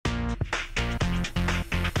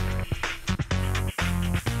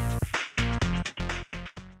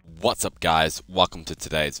What's up guys, welcome to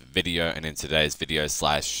today's video, and in today's video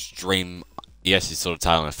slash stream, yes you saw the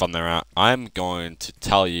title and thumbnail out, I'm going to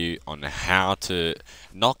tell you on how to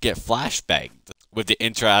not get flashbanged. With the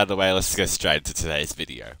intro out of the way, let's get straight into today's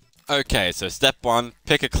video. Okay, so step 1,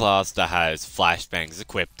 pick a class that has flashbangs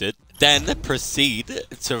equipped. Then proceed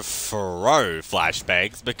to throw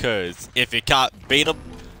flashbangs, because if you can't beat them,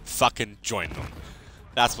 fucking join them.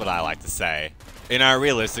 That's what I like to say. You know,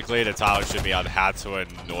 realistically, the title should be on how to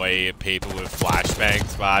annoy people with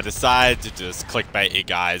flashbangs, but I decided to just clickbait you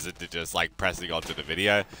guys into just like pressing onto the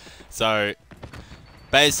video. So,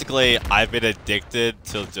 basically, I've been addicted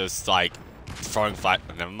to just like throwing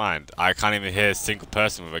never mind. I can't even hit a single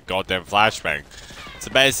person with a goddamn flashbang.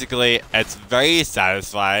 So basically, it's very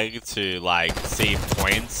satisfying to like see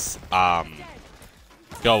points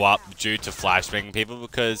go up due to flashbang people,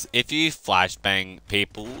 because if you flashbang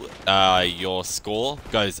people, your score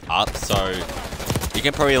goes up, so you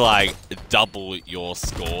can probably like double your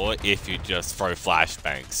score if you just throw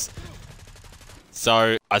flashbangs.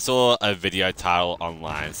 So I saw a video title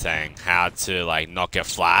online saying how to like not get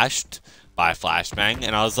flashed by flashbang,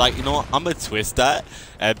 and I was like, you know what, I'm gonna twist that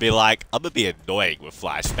and be like, I'm gonna be annoying with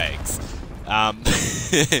flashbangs.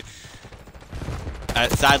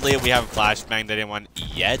 Sadly, we haven't flashbanged anyone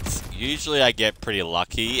yet. Usually I get pretty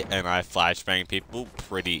lucky and I flashbang people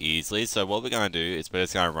pretty easily. So what we're going to do is we're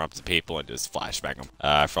just going to run up to people and just flashbang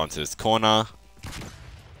them. From to this corner.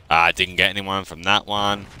 Didn't get anyone from that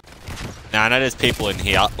one. Now I know there's people in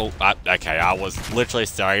here. Oh, okay, I was literally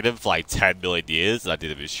staring at him for like 10 million years and I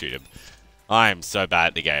didn't even shoot him. I am so bad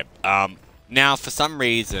at the game. Now for some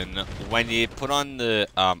reason, when you put on the...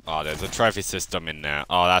 oh, there's a trophy system in there.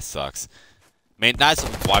 Oh, that sucks. I mean, that's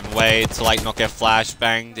one way to like not get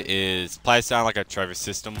flashbanged, is play sound like a trophy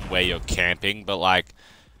system where you're camping, but like,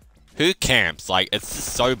 who camps? Like, it's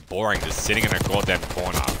just so boring just sitting in a goddamn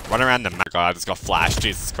corner. Run around the map. God, I just got flashed,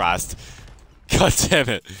 Jesus Christ. God damn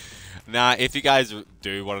it. Now, if you guys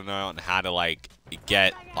do want to know on how to like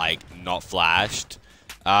get like not flashed,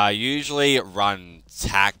 usually run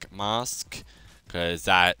tack mask, because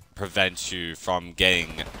that prevents you from getting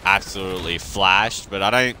absolutely flashed. But I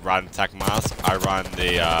don't run tack mask, I run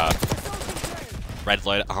the red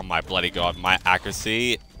load. Oh my bloody god, my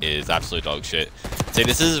accuracy is absolute dog shit. See,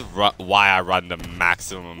 this is why I run the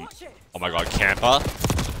maximum, oh my god, camper,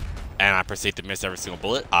 and I proceed to miss every single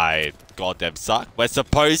bullet. I goddamn suck. We're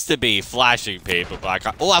supposed to be flashing people, but I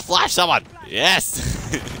can't. Oh, I flashed someone!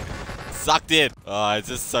 Yes! Sucked in. Oh, it's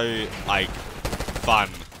just so like fun.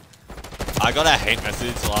 I got a hate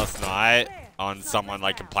message last night on someone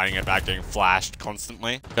like complaining about getting flashed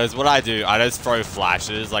constantly. Because what I do, I just throw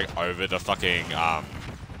flashes like over the fucking,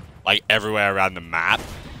 like everywhere around the map.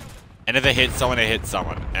 And if it hits someone, it hits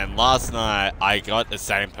someone. And last night, I got the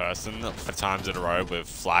same person 5 times in a row with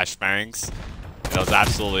flashbangs. And it was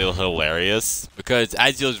absolutely hilarious. Because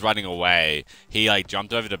as he was running away, he like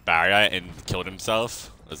jumped over the barrier and killed himself.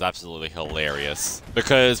 It was absolutely hilarious.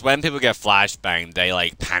 Because when people get flashbanged, they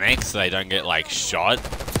like panic so they don't get like shot.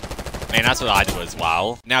 I mean, that's what I do as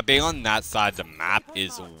well. Now, being on that side of the map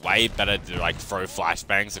is way better to like throw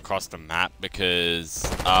flashbangs across the map, because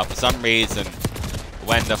for some reason,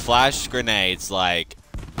 when the flash grenades like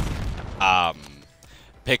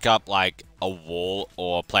pick up like a wall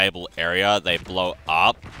or a playable area, they blow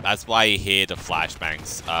up. That's why you hear the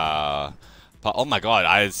flashbangs. But oh my god,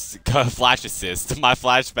 I just got a flash assist. My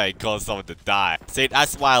flashbang caused someone to die. See,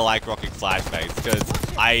 that's why I like rocking flashbangs, because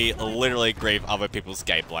I literally grieve other people's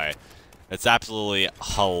gameplay. It's absolutely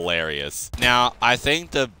hilarious. Now, I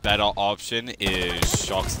think the better option is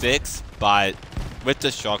shock sticks, but with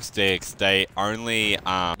the shock sticks, they only, they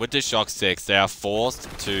are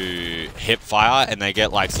forced to hip fire, and they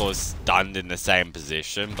get like sort of stunned in the same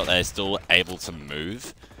position, but they're still able to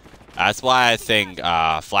move. That's why I think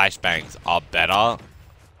flashbangs are better.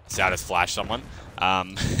 See, I just flashed someone.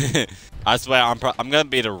 I swear, I'm gonna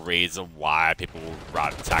be the reason why people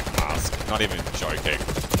run tack mask. Not even joking.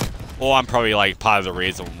 Or I'm probably like part of the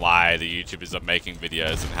reason why the YouTubers are making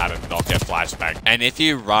videos on how to not get flashbang. And if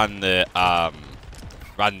you run the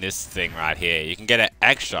run this thing right here, you can get an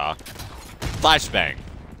extra flashbang.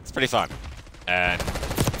 It's pretty fun. And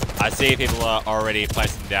I see people are already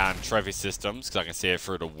placing down trophy systems, because I can see it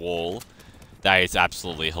through the wall. That is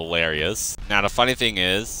absolutely hilarious. Now the funny thing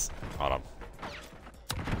is, hold on.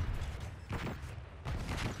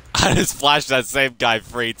 I just flashed that same guy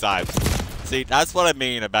 3 times. See, that's what I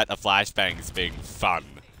mean about the flashbangs being fun.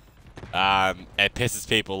 It pisses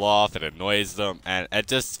people off, it annoys them, and it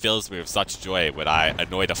just fills me with such joy when I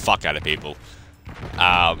annoy the fuck out of people.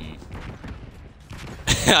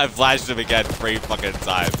 I flashed him again 3 fucking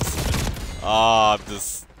times. Oh, I'm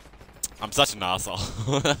just I'm such an asshole.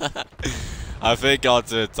 I think going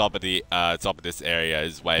to the top of this area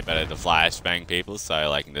is way better to flashbang people, so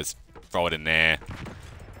like can just throw it in there.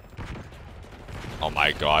 Oh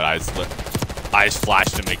my god, I just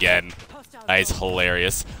flashed him again. That is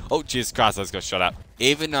hilarious. Oh Jesus Christ, I just got shot at.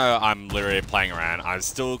 Even though I'm literally playing around, I'm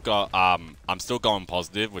still going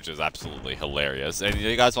positive, which is absolutely hilarious. And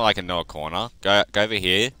you guys want like a no corner? Go over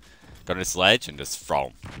here, go to this ledge, and just throw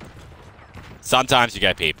 'em. Sometimes you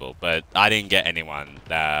get people, but I didn't get anyone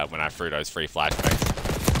when I threw those 3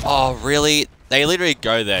 flashbangs. Oh, really? They literally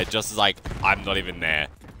go there just as like, I'm not even there.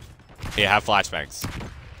 Here, have flashbangs.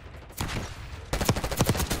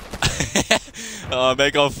 Oh,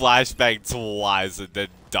 they got flashbang twice and then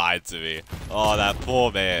died to me. Oh, that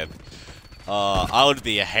poor man. I would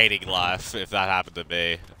be hating life if that happened to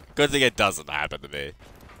me. Good thing it doesn't happen to me.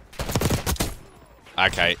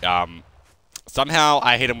 Okay, somehow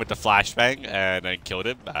I hit him with the flashbang and then killed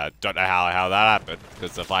him. Don't know how that happened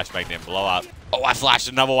because the flashbang didn't blow up. Oh, I flashed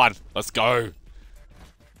another one. Let's go.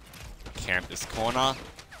 Camp this corner.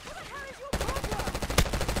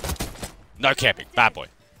 No camping. Bad boy.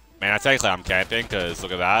 Man, technically I'm camping because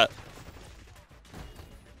look at that.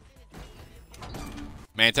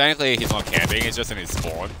 Man, technically he's not camping. He's just in his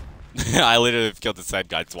spawn. I literally have killed the same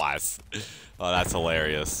guy twice. Oh, that's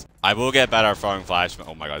hilarious. I will get better at throwing flash.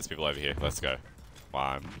 Oh my god, there's people over here. Let's go.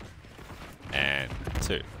 1 and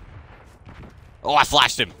 2. Oh, I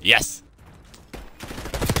flashed him. Yes.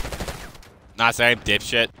 Nice aim,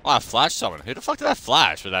 dipshit. Oh, I flashed someone. Who the fuck did I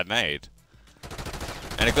flash with that nade?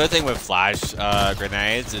 And a good thing with flash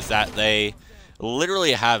grenades is that they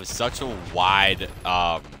literally have such a wide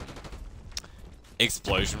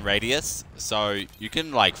explosion radius, so you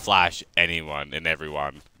can like flash anyone and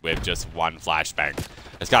everyone with just one flashbang.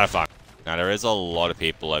 It's kind of fun. Now there is a lot of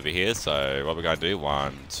people over here, so what we're gonna do?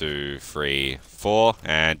 1, 2, 3, 4,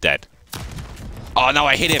 and dead. Oh no,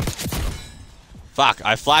 I hit him. Fuck,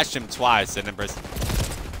 I flashed him twice and then pressed.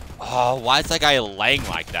 Oh, why is that guy laying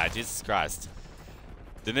like that? Jesus Christ.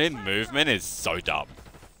 The new movement is so dumb.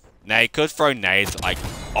 Now, he could throw nades like...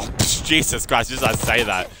 Oh, Jesus Christ, just as I say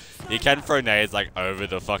that. He can throw nades like over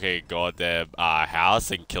the fucking goddamn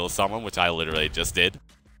house and kill someone, which I literally just did.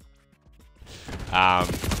 Now,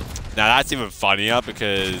 that's even funnier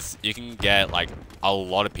because you can get like a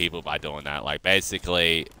lot of people by doing that. Like,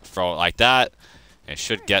 basically, throw it like that. It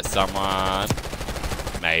should get someone.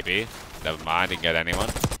 Maybe. Never mind, didn't get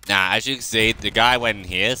anyone. Now, as you can see, the guy went in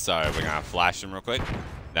here, so we're gonna flash him real quick.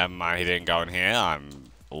 Never mind, he didn't go in here. I'm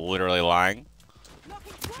literally lying.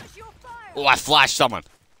 Oh, I flashed someone.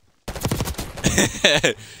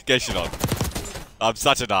 Get shit on. I'm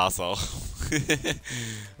such an asshole.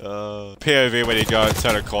 POV when you go and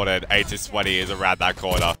turn a corner and 8 to 20 is around that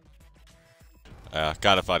corner.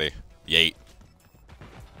 Kinda funny. Yeet.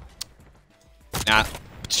 Nah.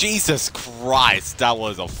 Jesus Christ, that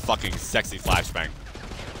was a fucking sexy flashbang.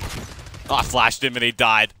 Oh, I flashed him and he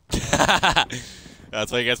died. That's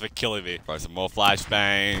what you guys for killing me. Throw some more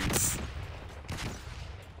flashbangs.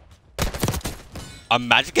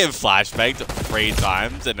 Imagine getting flashbanged 3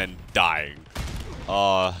 times and then dying.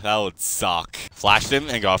 Oh, that would suck. Flashed him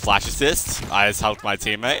and got a flash assist. I just helped my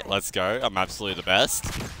teammate. Let's go. I'm absolutely the best.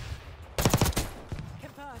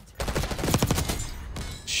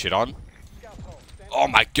 Shit on. Oh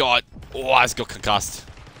my god. Oh, I just got concussed.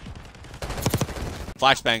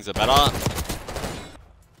 Flashbangs are better.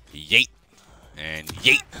 Yeet. And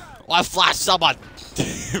yeet. Oh, I flashed someone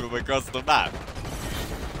from across the map.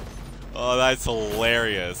 Oh, that's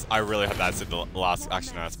hilarious. I really hope that's in the last...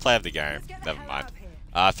 Actually, no, it's play of the game. Never mind.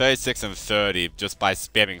 36 and 30 just by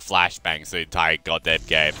spamming flashbangs the entire goddamn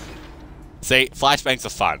game. See, flashbangs are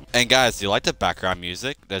fun. And guys, do you like the background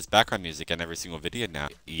music? There's background music in every single video now.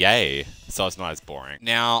 Yay. So it's not as boring.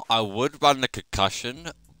 Now, I would run the concussion,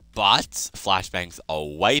 but flashbangs are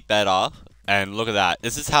way better. And look at that.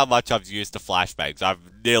 This is how much I've used the flashbangs. I've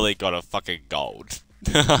nearly got a fucking gold.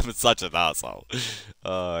 I'm such an asshole.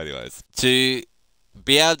 Anyways. To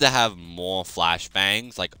be able to have more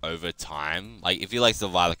flashbangs, like, over time, like, if you, like,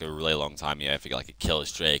 survive, like, a really long time, if you get, like, a killer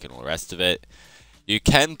streak and all the rest of it, you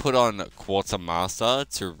can put on Quartermaster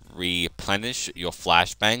to replenish your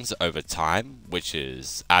flashbangs over time, which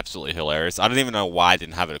is absolutely hilarious. I don't even know why I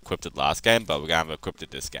didn't have it equipped at last game, but we're going to have it equipped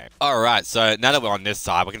at this game. Alright, so now that we're on this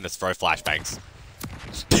side, we can just throw flashbangs.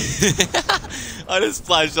 I just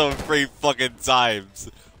flashed on 3 fucking times.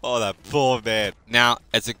 Oh, that poor man. Now,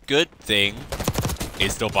 it's a good thing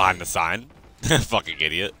he's still behind the sign. Fucking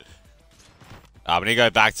idiot. We need to go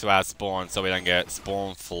back to our spawn so we don't get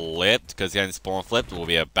spawn flipped, because getting spawn flipped will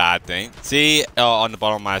be a bad thing. See on the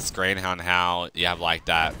bottom of my screen how you have like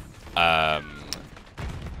that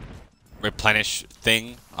replenish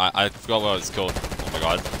thing. I forgot what it was called. Oh my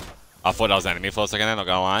god. I thought I was an enemy for a second there, not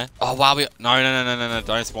gonna lie. Oh wow, no,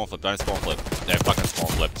 don't spawn flip, don't spawn flip. They fucking spawn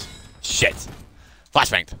flipped. Shit.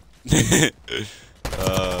 Flashbanged.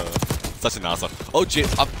 Such an asshole. Oh gee,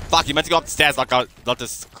 fuck, you meant to go up the stairs like I not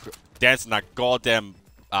just dance in that goddamn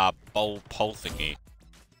bowl pole thingy.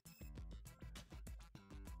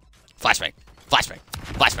 Flashbang. Flashbang.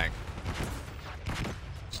 Flashbang.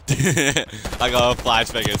 I got a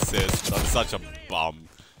flashbang assist. I'm such a bum.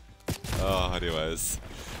 Oh, anyways.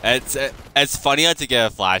 It's funnier to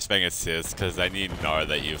get a flashbang assist because then you know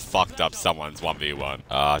that you fucked up someone's 1v1.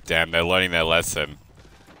 Oh, damn, they're learning their lesson.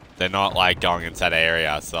 They're not like going into that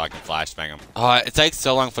area so I can flashbang them. Oh, it takes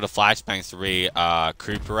so long for the flashbangs to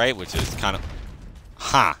recuperate, which is kind of...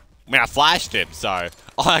 Huh. I mean, I flashed him, so...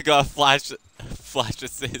 Oh, I got a flash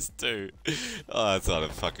assist too. Oh, that's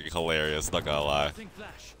not fucking hilarious, not gonna lie.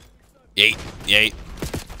 Yeet, yeet.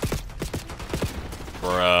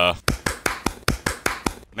 Bruh.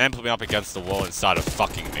 Man put me up against the wall and started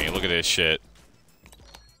fucking me. Look at this shit.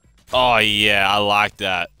 Oh yeah, I like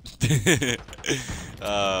that.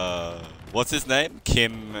 What's his name?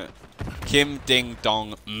 Kim Ding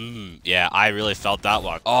Dong. Yeah, I really felt that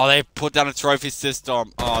one. Oh, they put down a trophy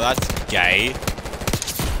system. Oh, that's gay.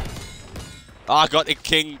 Oh, I got the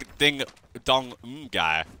King Ding Dong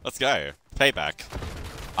guy. Let's go. Payback.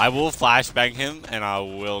 I will flashbang him, and I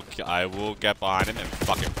will get behind him and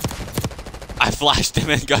fuck him. I flashed him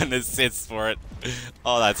and got an assist for it.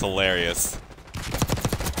 Oh, that's hilarious.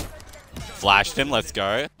 Flashed him, let's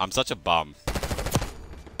go. I'm such a bum.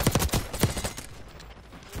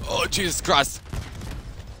 Oh, Jesus Christ.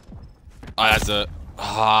 Oh, that's a...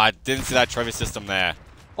 Oh, I didn't see that trophy system there.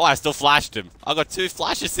 Oh, I still flashed him. I got 2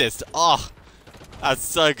 flash assists. Oh, that's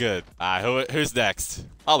so good. Who's next?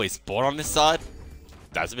 Oh, he spawned on this side?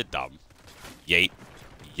 That's a bit dumb. Yeet.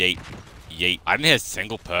 Yeet. Yeet. I didn't hear a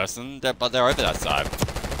single person, but they're over that side.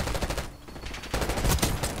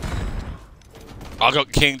 I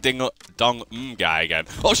got King Ding Dong guy again.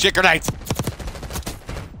 Oh shit, grenades!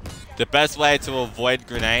 The best way to avoid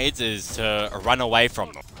grenades is to run away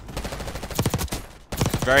from them.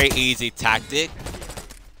 Very easy tactic.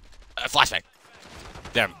 Flashbang.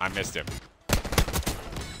 Damn, I missed him.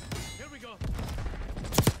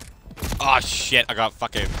 Oh shit, I got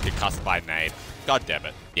fucking concussed by nade. God damn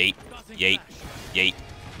it. Yeet. Yeet. Yeet.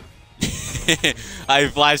 I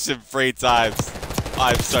flashed him 3 times.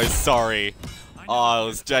 I'm so sorry. Oh, it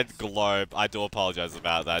was dead globe. I do apologize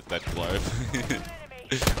about that dead globe.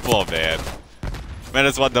 Poor man. Man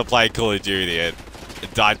just wanted to play Call of Duty and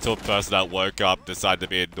died to a person that woke up, decided to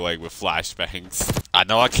be annoying with flashbangs. I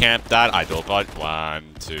know I camped that. I do apologize.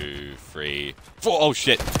 1, 2, 3, 4. Oh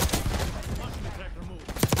shit.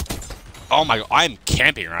 Oh my god, I'm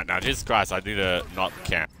camping right now. Jesus Christ, I need to not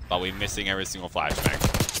camp. But we're missing every single flashbang.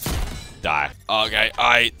 Die. Okay,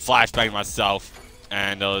 I flashbanged myself.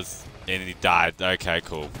 And he died. Okay,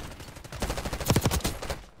 cool.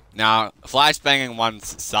 Now, flashbanging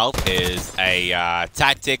oneself is a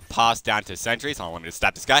tactic passed down to centuries. I wanted to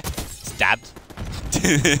stab this guy. Stabbed.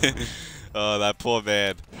 Oh, that poor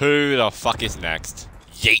man. Who the fuck is next?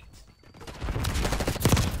 Yeet.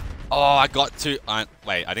 Oh, I got 2.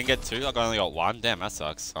 Wait, I didn't get 2? I only got 1? Damn, that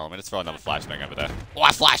sucks. Oh, I'm gonna throw another flashbang over there. Oh,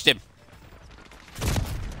 I flashed him!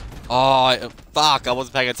 Oh, fuck, I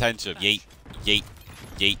wasn't paying attention. Yeet, yeet,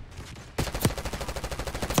 yeet.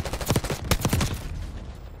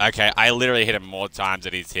 Okay, I literally hit him more times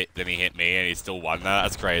than he hit me, and he still won that.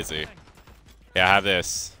 That's crazy. Yeah, have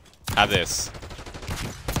this. Have this.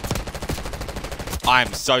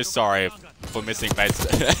 I'm so sorry for missing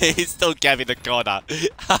base. He's still gabbing the corner.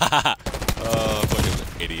 Oh,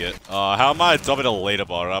 fucking idiot. Oh, how am I top of the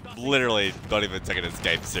leaderboard? I'm literally not even taking this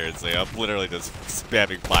game seriously. I'm literally just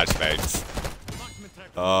spamming flashbangs.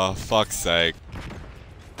 Oh, fuck's sake.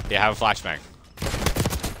 Yeah, have a flashbang.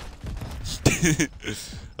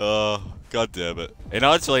 Oh, god damn it. You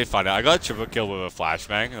know, it's really funny. I got a triple kill with a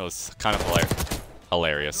flashbang. It was kind of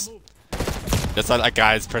hilarious. Just like that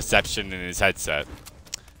guy's perception in his headset.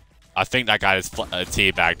 I think that guy just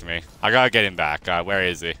teabagged me. I gotta get him back. Where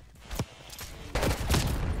is he?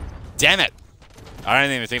 Damn it! I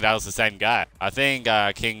don't even think that was the same guy. I think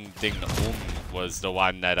King Ding was the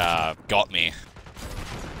one that got me.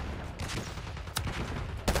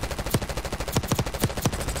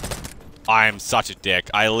 I am such a dick.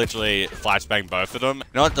 I literally flashbanged both of them. You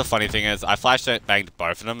know what the funny thing is? I flashbanged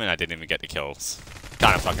both of them and I didn't even get the kills.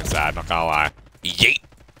 Kind of fucking sad, not gonna lie. Yeet,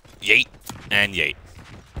 yeet, and yeet.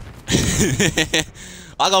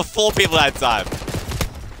 I got 4 people that time.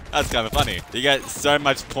 That's kind of funny. You get so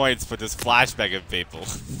much points for just flashbanging people.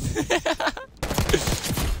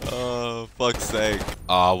 Oh, fuck's sake.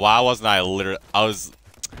 Oh, why wasn't I literally... I was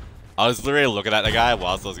literally looking at the guy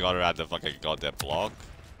whilst I was going around the fucking goddamn block.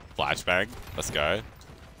 Flashbang. Let's go.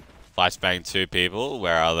 Flashbang 2 people.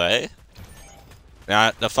 Where are they?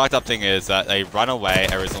 Now, the fucked up thing is that they run away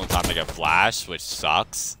every single time they get flashed, which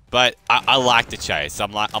sucks. But I like to chase.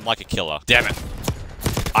 I'm like a killer. Damn it.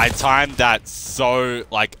 I timed that so,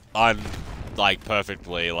 like,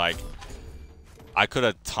 perfectly. Like, I could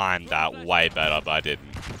have timed that way better, but I didn't.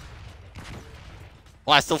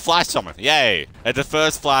 Well, I still flashed someone. Yay. If the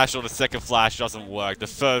first flash or the second flash doesn't work, the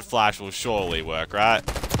third flash will surely work, right?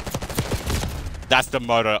 That's the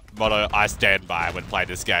motto I stand by when playing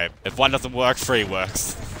this game. If one doesn't work, 3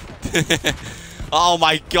 works. Oh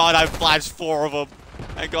my god, I flashed 4 of them.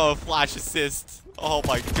 I got a flash assist. Oh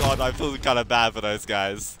my god, I feel kind of bad for those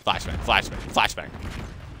guys. Flashbang, flashbang, flashbang.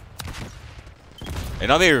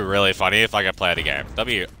 It'd be really funny if I could play the game. That'd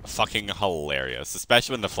be fucking hilarious,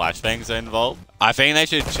 especially when the flashbangs are involved. I think they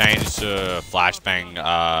should change to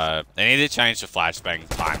flashbang, they need to change to flashbang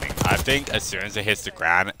timing. I think as soon as it hits the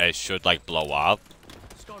ground, it should like blow up.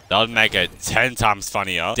 That would make it 10 times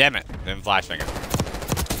funnier. Damn it, then flashbang it.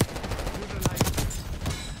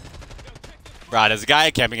 Right, there's a guy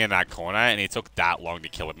camping in that corner and he took that long to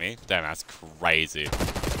kill me. Damn, that's crazy.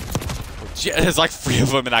 There's like 3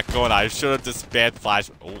 of them in that corner. I should have just spared flash.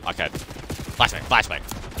 Oh, okay. Flashbang, flashbang,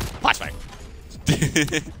 flashbang.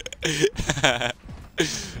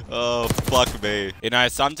 Oh, fuck me. You know,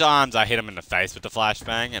 sometimes I hit them in the face with the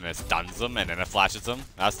flashbang and it stuns them and then it flashes them.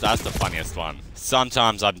 That's the funniest one.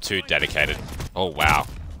 Sometimes I'm too dedicated. Oh, wow.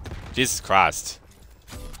 Jesus Christ.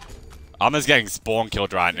 I'm just getting spawn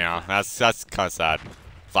killed right now. That's kind of sad.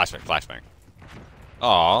 Flashbang, flashbang.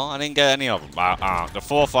 Oh, I didn't get any of them. The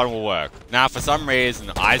 4th one will work. Now, for some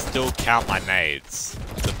reason, I still count my nades.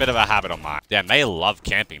 It's a bit of a habit of mine. Damn, they love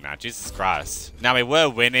camping now. Jesus Christ. Now, we were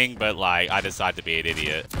winning, but, like, I decided to be an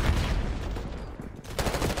idiot.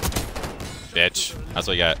 Bitch. That's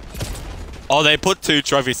what you get. Oh, they put 2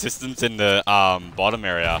 trophy systems in the bottom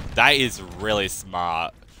area. That is really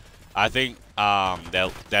smart. I think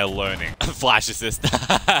they're learning. Flash assist.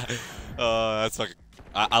 That's fucking...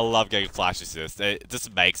 I love getting flash assist. It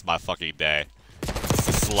just makes my fucking day. It's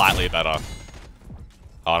just slightly better.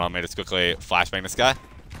 Hold on, let me just quickly flashbang this guy.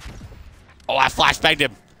 Oh, I flashbanged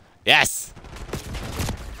him! Yes!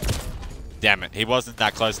 Damn it, he wasn't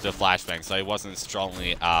that close to a flashbang, so he wasn't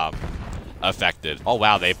strongly affected. Oh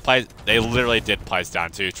wow, they literally did place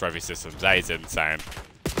down 2 trophy systems. That is insane.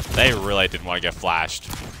 They really didn't want to get flashed.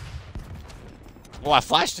 Oh, I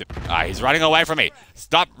flashed him. He's running away from me.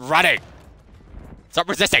 Stop running! Stop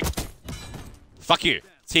resisting! Fuck you.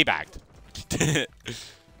 Teabagged.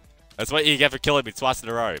 That's what you get for killing me twice in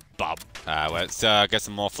a row, bub. Let's get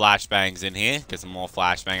some more flashbangs in here. Get some more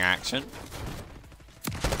flashbang action.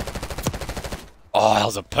 Oh, that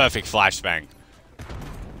was a perfect flashbang.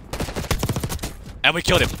 And we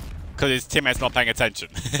killed him. Because his teammate's not paying attention.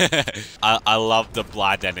 I love the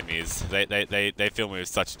blind enemies. They fill me with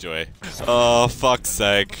such joy. Oh, fuck's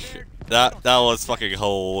sake. That was fucking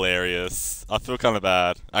hilarious. I feel kind of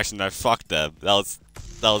bad. Actually, no, fuck them. That was...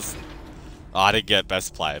 Oh, I didn't get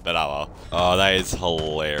best play, but oh well. Oh, that is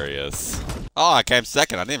hilarious. Oh, I came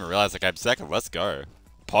second. I didn't even realize I came second. Let's go.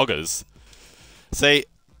 Poggers. See,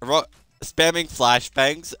 spamming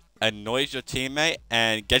flashbangs annoys your teammate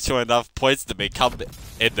and gets you enough points to become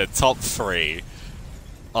in the top 3.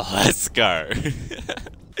 Oh, let's go.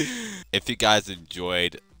 If you guys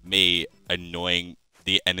enjoyed me annoying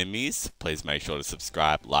the enemies, please make sure to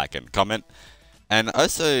subscribe, like, and comment. And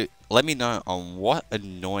also, let me know on what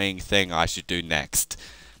annoying thing I should do next.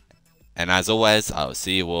 And as always, I will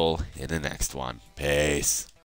see you all in the next one. Peace.